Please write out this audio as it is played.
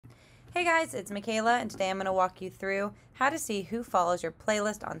Hey guys, it's Michaela, and today I'm going to walk you through how to see who follows your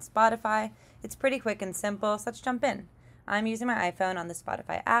playlist on Spotify. It's pretty quick and simple, so let's jump in. I'm using my iPhone on the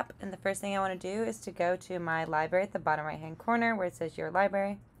Spotify app, and the first thing I want to do is to go to my library at the bottom right hand corner where it says your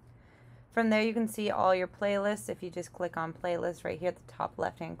library. From there you can see all your playlists if you just click on playlist right here at the top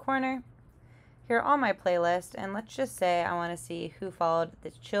left hand corner. Here are all my playlists, and let's just say I want to see who followed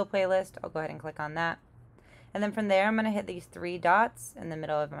this chill playlist. I'll go ahead and click on that. And then from there, I'm going to hit these three dots in the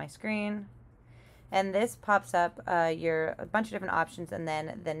middle of my screen. And this pops up a bunch of different options and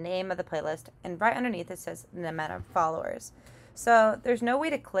then the name of the playlist. And right underneath it says the amount of followers. So there's no way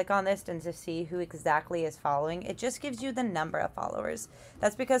to click on this and to see who exactly is following. It just gives you the number of followers.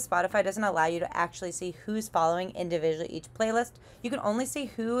 That's because Spotify doesn't allow you to actually see who's following individually each playlist. You can only see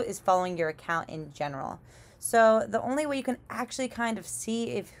who is following your account in general. So the only way you can actually kind of see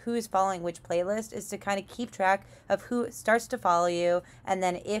if who is following which playlist is to kind of keep track of who starts to follow you, and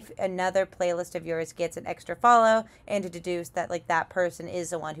then if another playlist of yours gets an extra follow, and to deduce that like that person is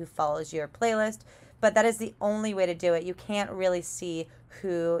the one who follows your playlist. But that is the only way to do it. You can't really see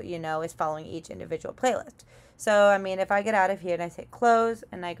who, is following each individual playlist. So, I mean, if I get out of here and I hit close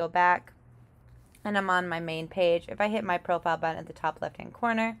and I go back and I'm on my main page, if I hit my profile button at the top left-hand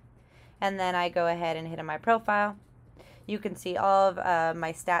corner, and then I go ahead and hit on my profile, you can see all of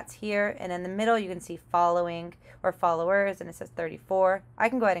my stats here, and in the middle you can see following or followers, and it says 34. I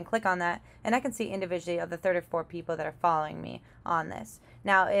can go ahead and click on that, and I can see individually of the 34 people that are following me on this.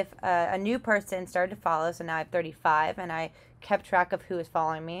 Now if a new person started to follow, so now I have 35, and I kept track of who is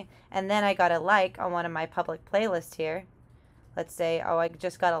following me, and then I got a like on one of my public playlists here. Let's say, I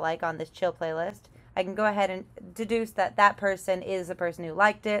just got a like on this chill playlist. I can go ahead and deduce that that person is the person who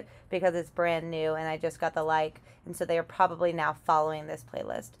liked it because it's brand new and I just got the like, and so they are probably now following this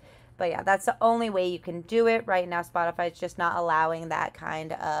playlist. But yeah, that's the only way you can do it. Right now Spotify is just not allowing that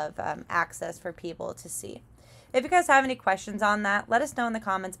kind of access for people to see. If you guys have any questions on that, let us know in the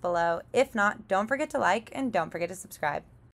comments below. If not, don't forget to like and don't forget to subscribe.